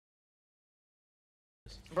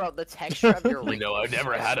Bro, the texture of your You know, I've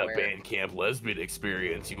never I had a swear. band camp lesbian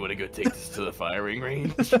experience. You want to go take this to the firing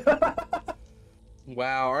range?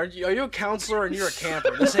 Wow, are you a counselor and you're a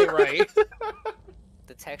camper? This ain't right.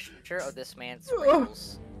 The texture of this man's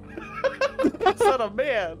wrinkles. That's not a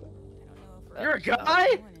man. You're a guy?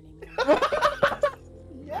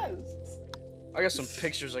 Yes. I got some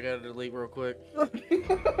pictures I gotta delete real quick.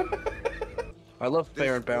 I love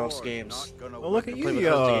fair and balanced games. Oh, look at Play with you,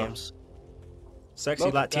 those games. sexy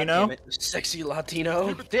Look, Latino. goddammit, Sexy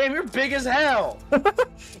Latino. Damn, you're big as hell. I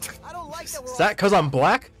don't like that we're Is that because I'm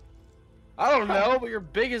black? I don't know, but you're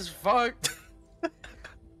big as fuck.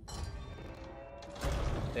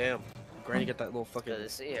 Damn, Granny got that little fucking Good to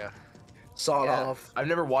see you. sawed Yeah. off. I've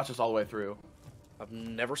never watched this all the way through. I've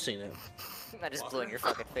never seen it. I just blew in your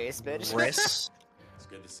fucking face, bitch. Chris. It's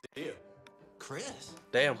good to see you. Chris.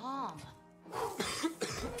 Damn. Mom.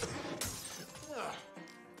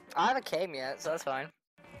 I haven't came yet, so that's fine.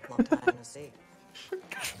 Long time no see.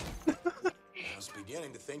 I was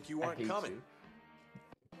beginning to think you weren't coming.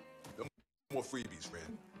 No more freebies,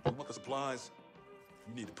 friend. You want the supplies?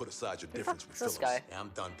 You need to put aside your difference with This Phyllis. guy. Yeah, I'm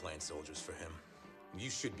done playing soldiers for him. You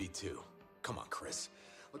should be too. Come on, Chris.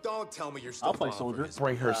 Well, don't tell me you're still I'll play falling for soldier. his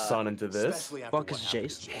Bring her plan. son into this. Especially after Fuck what is happened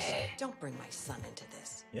Jace? to Jason. Don't bring my son into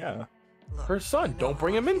this. Yeah. Look, Her son. you know Don't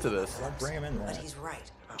bring how him it into feels, this. I'll bring him in But there. he's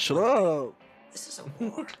right. about Shut one thing. up. This is a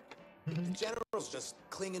war. The generals just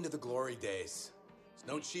clinging to the glory days. There's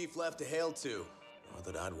no chief left to hail to. Not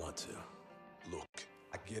that I'd want to. Look,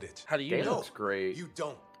 I get it. How do you Dana know? looks great. You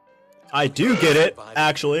don't. I do get it,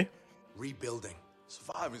 actually. Rebuilding.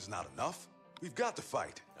 Surviving's not enough. We've got to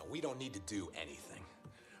fight. Now, we don't need to do anything.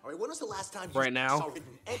 All right, when was the last time you Right now? saw written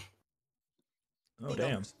any Oh,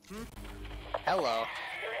 damn. numbers? Hello.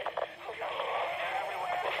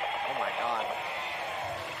 Oh my god.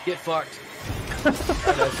 Get fucked. That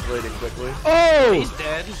escalated quickly. Oh! He's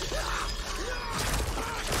dead.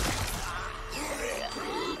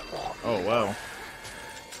 Oh, wow.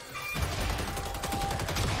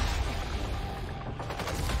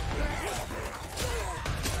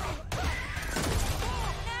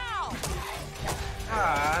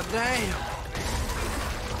 Ah, damn.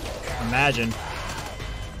 Imagine.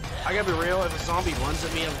 I gotta be real, if a zombie runs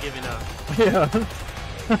at me, I'm giving up. Yeah.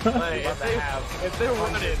 Like, if they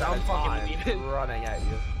run it, I'm fucking leaving. running at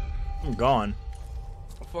you. I'm gone.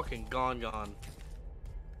 I'm fucking gone.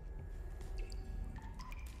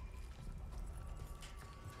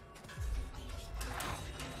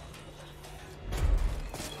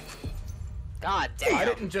 God I damn.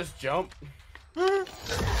 didn't just jump. He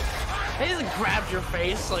just grabbed your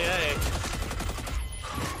face, like, hey.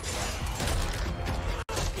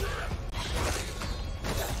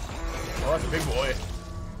 Oh, that's a big boy.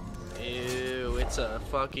 Ew, it's a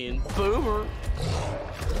fucking boomer.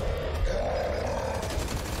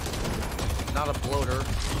 Not a bloater,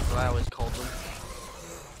 what I always called them.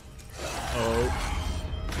 Oh.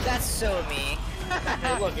 That's so me.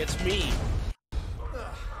 Hey, look, it's me.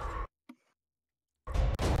 God,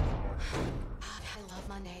 I love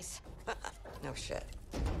Mondays. No shit.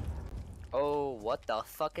 Oh, what the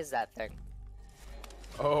fuck is that thing?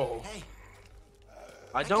 Oh. Hey,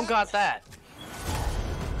 I don't got that.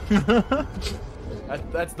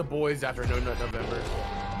 That's the boys after No Nut November.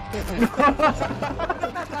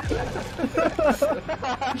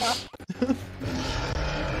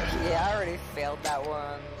 Yeah, I already failed that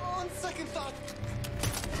one. on second thought.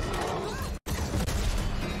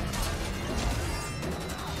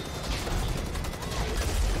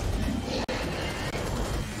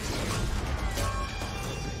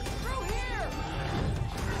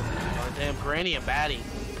 Oh, damn, Granny a baddie.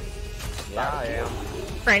 Yeah, I am.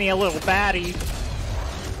 Granny, a little baddie.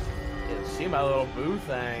 See my little boo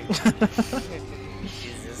thing.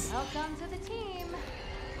 Jesus. Welcome to the team.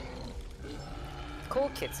 Cool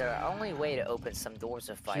kids are the only way to open some doors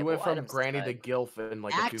of She viable went from items Granny to tonight. Gilf in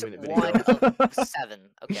like a Act 2-minute 1 video. of 7,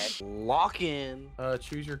 okay? Lock in.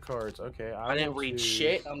 Choose your cards. Okay, I didn't will read choose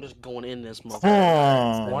shit. I'm just going in this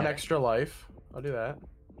motherfucker. Oh. One extra life. I'll do that.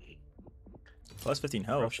 Plus 15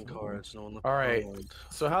 health. Russian cards. No one look All right. forward.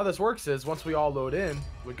 So how this works is once we all load in,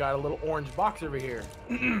 we got a little orange box over here.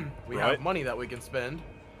 We Right. have money that we can spend.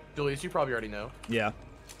 Julius, you probably already know. Yeah.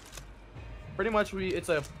 Pretty much, it's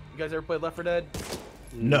a. You guys ever played Left 4 Dead?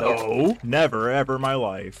 No. Never, ever in my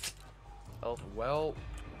life. Oh, Well,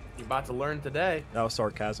 you're about to learn today. That was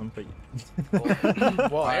sarcasm,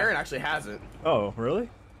 but... Well, Aaron actually hasn't. Oh, really?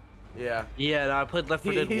 Yeah. Yeah, no, I played Left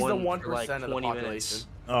 4 Dead He's the 1 for 1% like of the 20 population. minutes.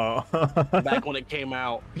 Oh. Back when it came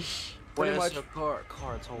out. Pretty Wait, much- so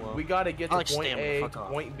cards, hold on. We gotta get I to like point stamina, A fuck to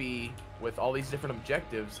off. point B with all these different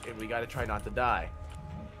objectives, and we gotta try not to die.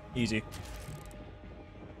 Easy.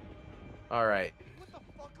 All right.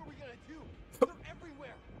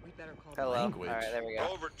 We better call Hello. Language. All right, there we go.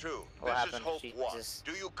 Over 2. What This is happened? Hope 1. Jesus.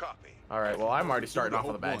 Do you copy? All right. Well, I'm already starting off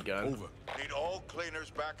with a bad Hope gun. one, Over. Need all cleaners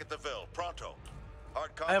back at the Ville. Pronto.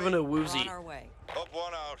 Hard copy. I have a new on woozy. our way. Hope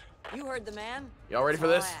 1 out. You heard the man. Y'all ready for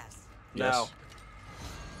That's this? all I ask. No. Yes.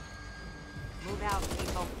 Move out,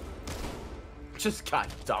 people. Just got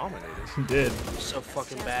dominated. Did. So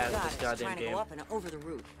fucking Chance bad we at got this is goddamn trying to game. go up and over the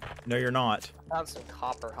roof. No, you're not. Found some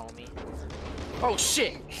copper, homie. Oh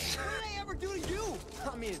shit!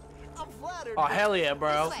 Oh hell yeah,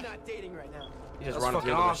 bro! You just That's run fucking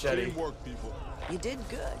through the awesome. machete. Teamwork, people. You did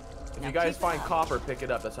good. If Now you guys keep it find up. copper, pick it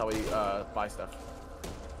up. That's how we buy stuff.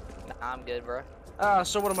 Nah, I'm good, bro.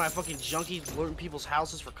 So what am I, fucking junkie looting people's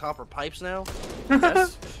houses for copper pipes now?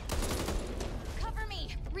 Yes. Cover me.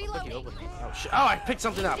 Fucking Reloading. open. Oh shit! Oh, I picked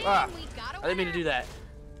something up. Ah, We got a I didn't mean to do that.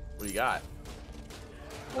 What do you got?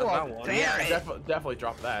 Nothing I want. Definitely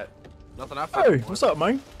drop that. Nothing I Hey, fucking want. what's up,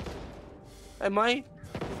 man? Hey, mate.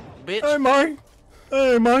 Bitch. Hey, man.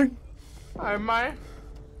 Hey, man. Hi, man.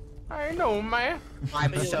 I know, man.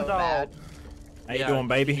 I'm Hey, so dog. bad. How you Yeah, doing, Me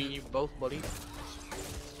baby? and you both, buddy.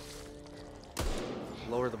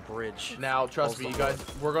 Lower the bridge. Now, trust me, you guys,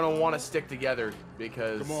 we're gonna want to stick together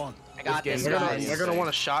because Come on. I got this this, game They're is gonna, guys. they're gonna want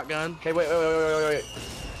a shotgun. Okay, wait.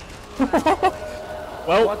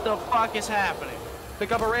 Well, What the fuck is happening?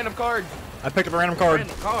 Pick up a random card. I picked up a random card.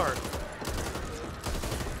 Random card.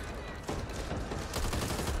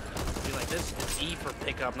 Be like this. It's E for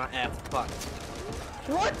pickup, not F. Fuck.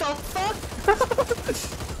 What the fuck?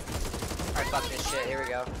 Alright, fuck this shit. Here we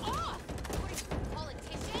go.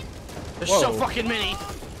 Politician. There's Whoa. so fucking many.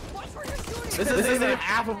 Watch where you're shooting. This isn't even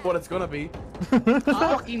half of what it's gonna be.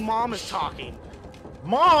 Fucking mom is talking.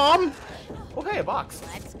 Mom! Okay, a box.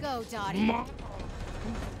 Let's go, Dottie.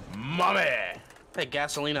 Mommy. Hey,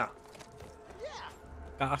 Gasolina.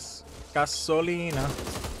 Gasolina.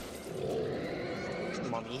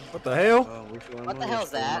 Mommy. What the hell? What the hell's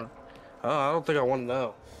that? Oh, I don't think I want to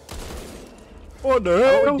know. What the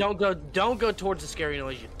Oh, hell? don't go towards the scary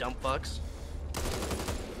noise, you dumb fucks.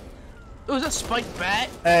 Ooh, is that spiked bat?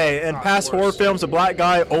 Hey, in Of past horror course. films, a black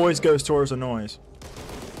guy always goes towards the noise.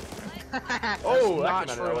 Oh, Not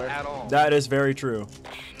that's true at all. That is very true.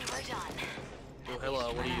 We're done. Oh,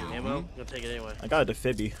 hello, what are you, ammo? I'm gonna take it anyway. I got a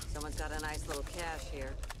defibby. Someone's got a nice little cache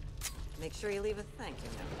here. Make sure you leave a thank you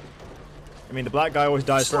note. I mean, the black guy always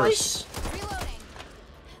dies first. Slice. Reloading.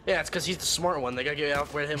 Yeah, it's because he's the smart one. They gotta get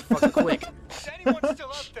out rid of him fucking quick. Is anyone still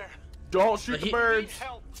out there? Don't shoot He- the birds.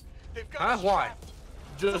 Help. They've got Huh? us Why? trapped.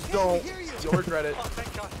 Just don't. You'll regret it. Oh,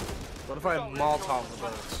 thank God. What if I have Molotov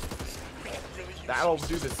bullets? That'll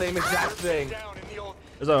do the same exact thing. Down in the old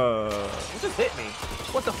There's a... What just hit me?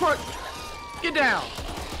 What the fuck? Get down!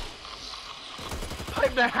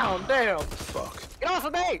 Pipe down, damn! Fuck. Get off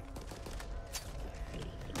of me!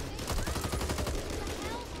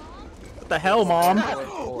 What the hell, Mom?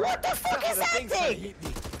 What the fuck is that thing?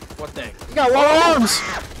 What thing? You got long arms!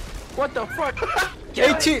 What the fuck?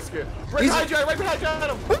 18... Right behind you, right behind you,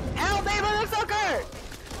 Adam. Help me, motherfucker!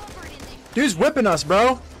 Covered in them. Dude's whipping us,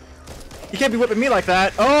 bro. You can't be whipping me like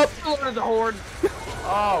that. Oh! Over the horde.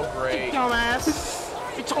 Oh, great.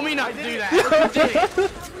 Dumbass. You told me not to do that. Look, you did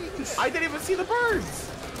it. I didn't even see the birds.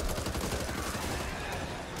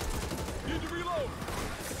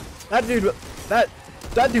 That dude...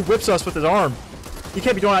 That dude whips us with his arm. You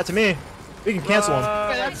can't be doing that to me. We can cancel him.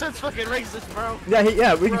 That's fucking racist, bro.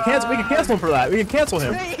 Yeah, we can cancel him for that. We can cancel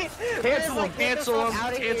him. Cancel him, cancel him,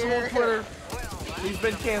 cancel him on Twitter. He's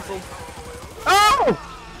been canceled. Oh!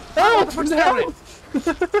 Oh, what the fuck's happening?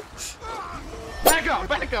 happening? Back up,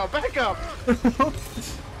 back up, back up.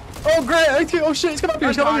 Oh, great. Oh, shit. He's coming up here.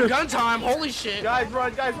 He's coming up here. Gun time, holy shit. Guys,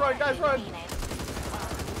 run, guys, run, guys, run.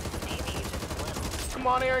 Come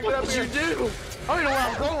on, Aaron, get up What here. did you do? I don't know where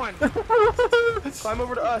I'm going. Climb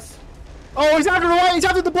over to us. Oh, he's after the white. He's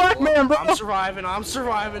after the black man, bro. I'm surviving, I'm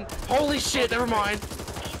surviving. Holy shit, never mind.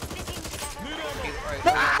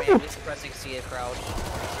 He's pressing C at crouch.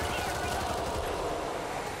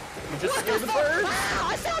 You just scared the birds.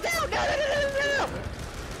 I fell down!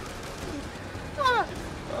 No!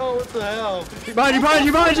 Oh, what the hell? Behind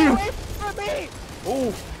you, behind you. Away from me!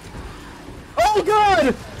 Ooh. Oh,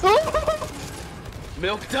 God. Oh.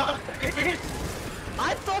 Milk duck.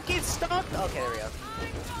 I fucking stuck! Okay, there we go.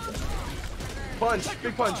 Punch,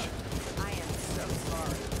 big punch.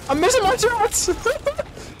 I'm missing my shots.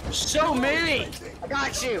 So many. I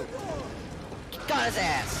got you! Got his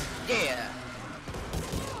ass! Yeah!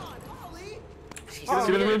 Get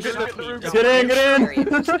in the room, get in the room. Get in, get Very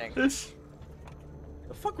interesting. in.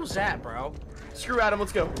 The fuck was that, bro? Screw Adam,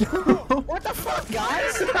 let's go. What the fuck,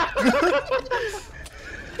 guys?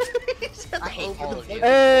 hate all of you.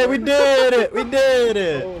 Hey, we did it! We did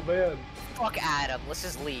it! Oh man. Fuck Adam. Let's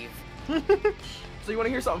just leave. So you want to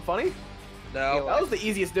hear something funny? No. That was the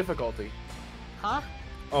easiest difficulty. Huh?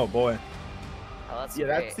 Oh boy. Oh, that's Yeah,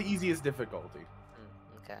 great. that's the easiest difficulty.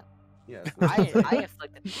 Okay. Yeah. I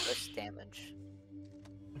inflicted the most damage.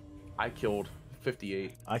 I killed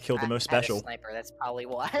 58. I killed the most At a special. sniper. That's probably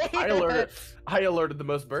why. I alerted the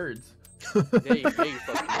most birds. Yeah, you fucking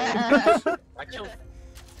did. I killed.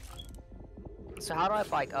 So how do I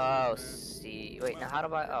like? Oh, see. Wait, now how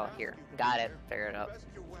do I? Oh, here. Got it. Figured it out.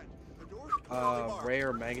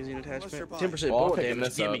 Rare magazine attachment. 10% Well, I'm bullet picking damage.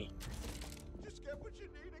 this Give up. me. Just get what you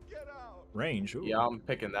need and get out. Range. Ooh. Yeah, I'm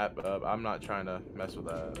picking that up. I'm not trying to mess with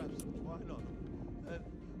that. Why not? And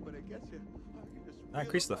when it gets you, I can just That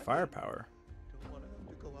increased the firepower. don't want to have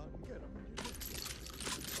to go out and get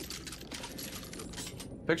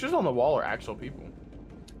 'em. Pictures on the wall are actual people.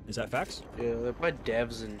 Is that facts? Yeah, they're by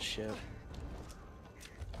devs and shit.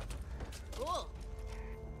 Cool.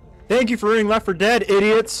 Thank you for reading Left 4 Dead,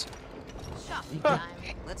 idiots! Shopping time.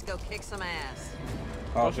 Let's go kick some ass.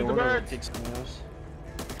 Oh, shoot the birds.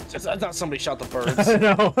 I thought somebody shot the birds. I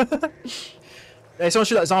know. Hey, someone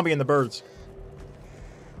shoot that zombie in the birds.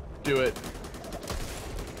 Do it.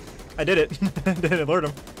 I did it. Didn't alert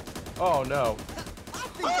him. Oh no.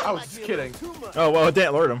 I was just kidding. Oh, well, it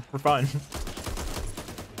didn't alert him. We're fine.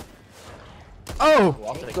 Oh!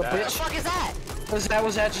 I'll take What the that. fuck is that?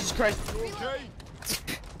 What's that? Jesus Christ.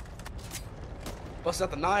 Bust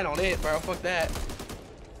out the 9 on it, bro. Fuck that.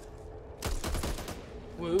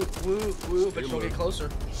 Woo, woo, woo. Bet you'll get closer.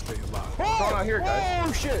 Stay alive. What's going on here, guys?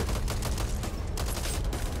 Oh, shit.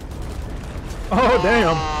 Oh,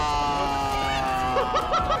 damn!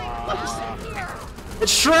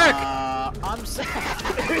 It's Shrek! I'm sorry.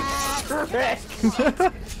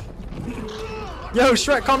 Yo,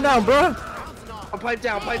 Shrek, calm down, bro! Oh, pipe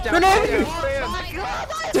down, pipe down. Grenade!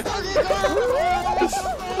 Pipe down.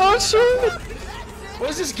 Oh, shit! What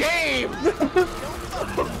is this game?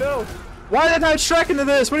 No. Why did I have Shrek into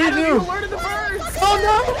this? What did you do? Alerted the birds. Oh,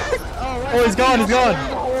 no! Oh, he's gone, he's gone.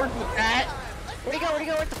 Where'd he go? Where'd he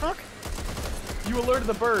go? What the fuck? You alerted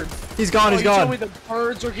the birds. He's gone, he's You told me gone. the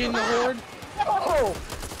birds are getting the horde? Oh.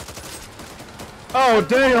 Oh,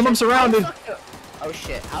 damn, I'm surrounded. Oh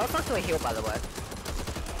shit. How the fuck do I heal, by the way?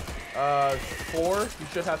 4. You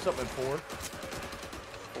should have something 4.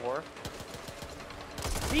 4.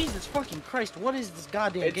 Jesus fucking Christ, what is this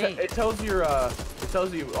goddamn game? It tells you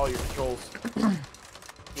all your controls.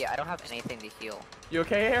 Yeah, I don't have anything to heal. You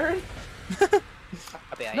okay, Aaron? I'll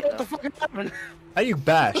be What the fuck happened? How do you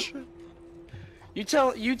bash? You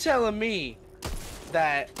telling me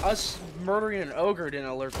that us murdering an ogre didn't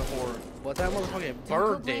alert the horde, but that motherfucking Don't go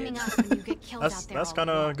bird blaming did. us when you get killed out there. That's all kind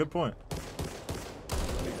of a alone. good point.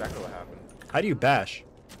 That's exactly what happened. How do you bash?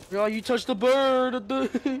 Girl, you touched the bird.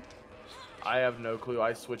 I have no clue.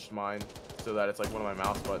 I switched mine so that it's like one of my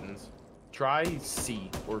mouse buttons. Try C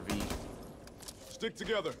or V. Stick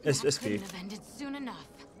together. It's V. Couldn't have ended soon enough.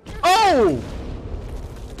 Oh!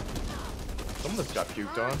 Someone just got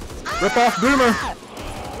puked on. Rip off Boomer!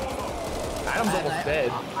 Adam's almost dead.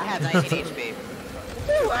 I have 19 HP.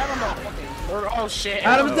 Oh shit.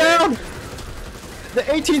 Adam's down! The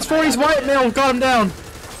 1840s white male got him down.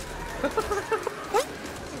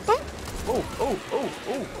 Oh.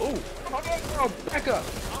 Oh, back up.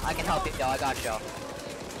 I can help you, yo. I got you.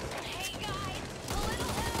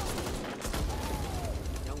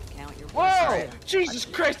 Don't count your Whoa! Jesus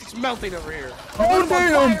Christ, it's melting over here. Oh,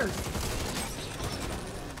 damn!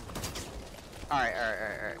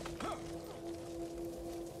 Alright.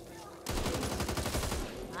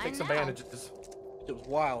 Take some bandages. It was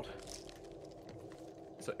wild.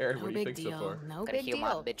 So, Aaron, No what do you big think so deal. far? No Gotta big heal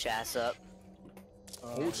my deal. bitch ass up.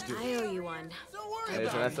 Hold still. I owe you one.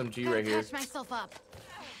 There's an SMG Gotta right here. catch myself up.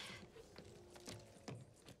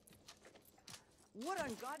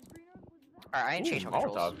 Alright, I ain't changed my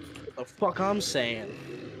controls. Molotov. The fuck I'm saying.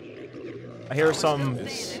 I hear some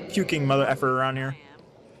puking mother effer around here.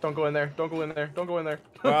 Don't go in there. Don't go in there. Don't go in there.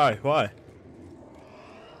 Why? Why?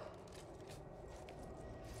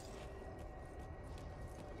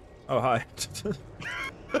 Oh, hi. There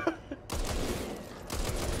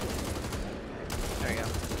you go.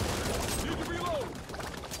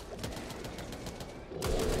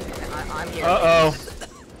 I'm here. Uh-oh.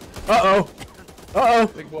 Uh-oh. Uh-oh.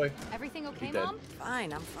 Big boy. Everything okay, He dead. Mom?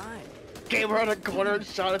 Fine, I'm fine. Came around a corner and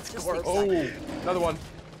shot its corpse. Oh, another one.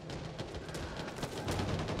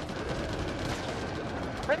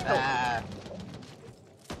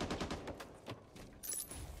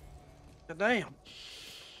 Damn.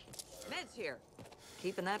 Meds here.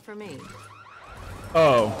 Keeping that for me.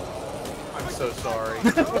 Oh. I'm so sorry.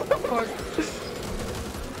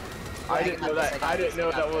 I didn't know that. I didn't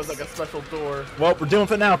know that was like a special door. Well, we're dealing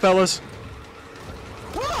with it now, fellas.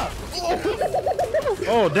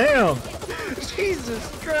 Oh, damn. Jesus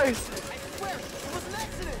Christ.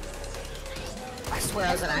 I swear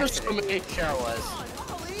I was an accident. Sure it was.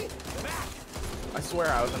 I swear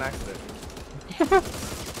I was an accident.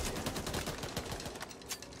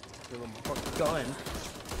 Give him a fucking gun.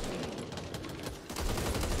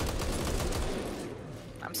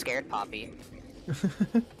 I'm scared, Poppy.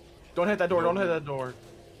 Don't hit that door. Don't hit that door.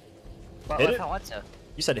 But Hit what it? if I want to?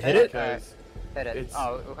 You said hit it? Because Hit it. It's-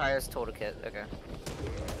 Oh, it requires toolkit. Okay.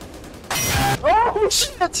 Oh,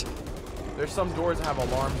 shit. there's some doors that have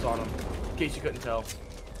alarms on them. In case you couldn't tell.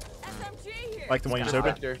 Like the one you just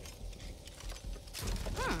opened? Victor.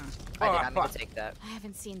 I did not mean to take that. I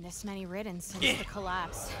haven't seen this many ridden since the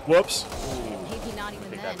collapse. Whoops. And maybe not even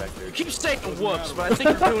Take then. that, Victor. You keep saying whoops, but I think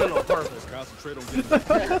you're doing it on purpose. Concentrate on getting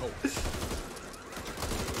that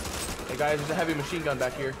Hey guys, there's a heavy machine gun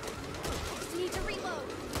back here. Need to reload.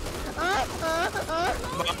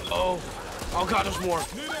 Oh. Oh god, there's more.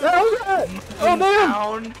 Oh, man.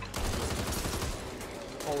 Down.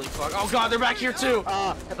 Holy fuck. Oh god, they're back here too.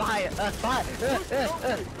 Behind it. Behind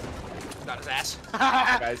it. Got his ass.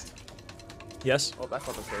 Guys. Yes. Oh, that's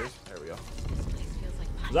not the stairs. There we go.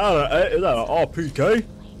 Is that an RPK?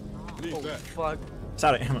 Holy fuck. It's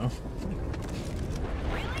out of ammo.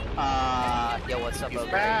 Yo, what's up,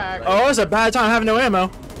 over back. Oh, it's a bad time having no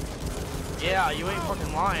ammo. Yeah, you ain't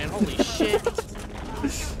fucking lying. Holy shit.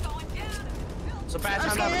 It's a bad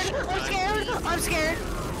time to have a shit. I'm scared.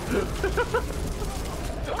 I'm scared.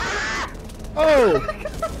 Oh.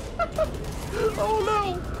 Oh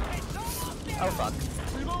no! Oh fuck.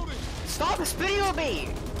 Stop spitting on me.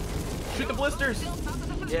 Shoot the blisters!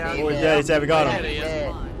 Yeah. Oh, yeah, he said we got Yeah, him. he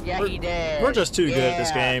did. Yeah, he did. We're just too good at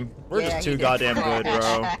this game. We're Yeah, just he too did. goddamn good,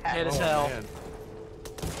 bro. Head as Oh, hell. man.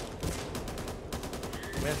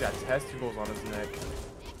 Man's got testicles on his neck.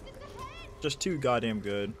 Just too goddamn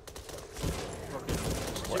good.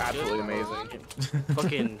 We're absolutely amazing.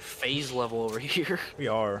 Fucking phase level over here. We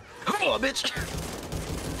are. Oh, bitch.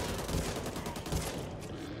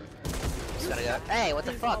 Just gotta go. Hey, what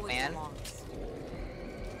the fuck, man?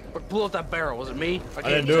 What blew up that barrel? Was it me? I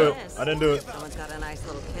didn't do it. I didn't do it. Someone's got a nice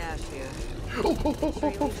little cache here.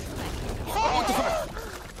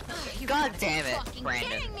 God damn it, Fucking Brandon.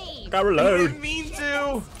 kidding me. Got reload. Mean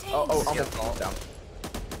to! Oh, I'm gonna down.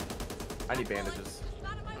 I need bandages.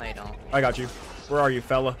 No, you don't. I got you. Where are you,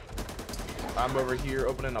 fella? I'm over here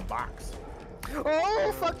opening a box.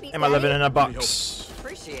 Oh, fuck me. Am I living in a box?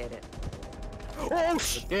 Appreciate it. Oh,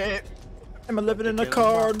 shit. Am I living in a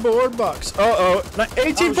cardboard box? Uh-oh.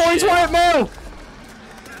 18 points, shit. Wyatt Mo!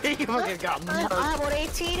 He fucking got murdered. I want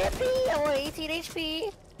 18 HP. I want 18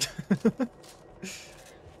 HP.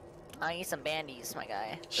 I need some bandies, my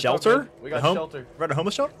guy. Shelter? We got The shelter. We're at a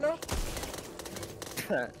homeless shelter now?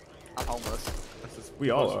 I'm homeless. This is We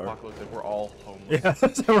all are. post-apocalyptic. We're all homeless. Yeah,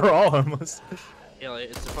 so we're all homeless. Yeah, like,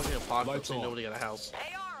 it's a fucking apocalypse. Lights on. Nobody got a house.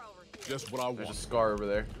 Just what I There's a want. scar over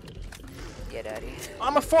there. Yeah, daddy.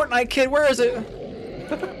 I'm a Fortnite kid. Where is it?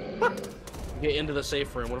 Get into the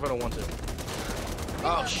safe room. What if I don't want to?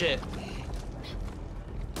 Oh shit.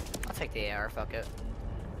 I'll take the AR, fuck it.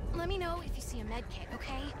 Let me know if you see a med kit,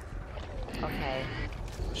 okay? Okay.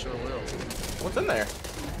 Sure will. What's in there?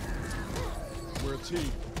 We're a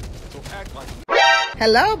team. So act like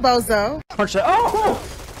Hello, Bozo. Punch that. Oh!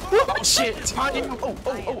 Oh shit. It's behind you. Oh.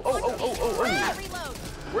 Reload.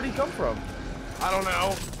 Where'd he come from? I don't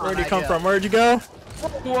know. Where'd you come from? Where'd you go?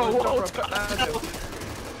 Whoa.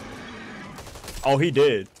 Oh, he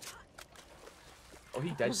did. Oh, he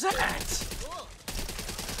What dead. was that?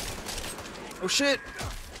 Oh, shit.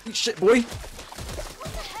 Eat shit, boy.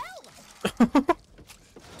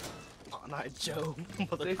 Oh, not Joe. Stay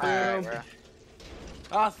Alright, firm. bro.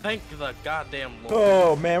 Ah, thank the goddamn Lord.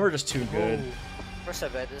 Oh, man, we're just too good. We're so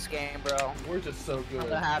good at this game, bro. We're just so I'm good.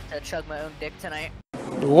 gonna have to chug my own dick tonight.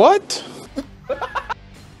 What?